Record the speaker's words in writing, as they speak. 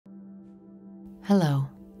Hello,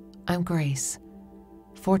 I'm Grace.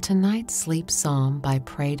 For tonight's sleep psalm by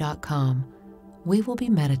pray.com, we will be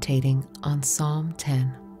meditating on Psalm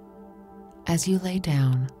 10. As you lay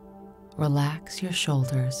down, relax your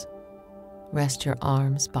shoulders, rest your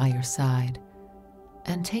arms by your side,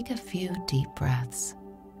 and take a few deep breaths.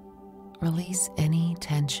 Release any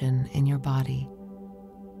tension in your body.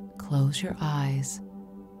 Close your eyes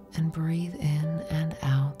and breathe in and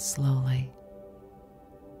out slowly.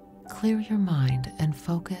 Clear your mind and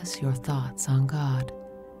focus your thoughts on God.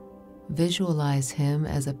 Visualize Him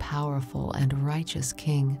as a powerful and righteous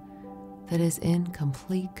King that is in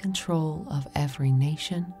complete control of every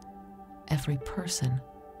nation, every person.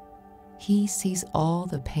 He sees all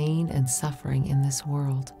the pain and suffering in this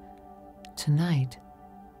world. Tonight,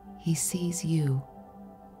 He sees you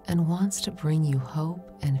and wants to bring you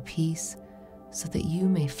hope and peace so that you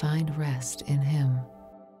may find rest in Him.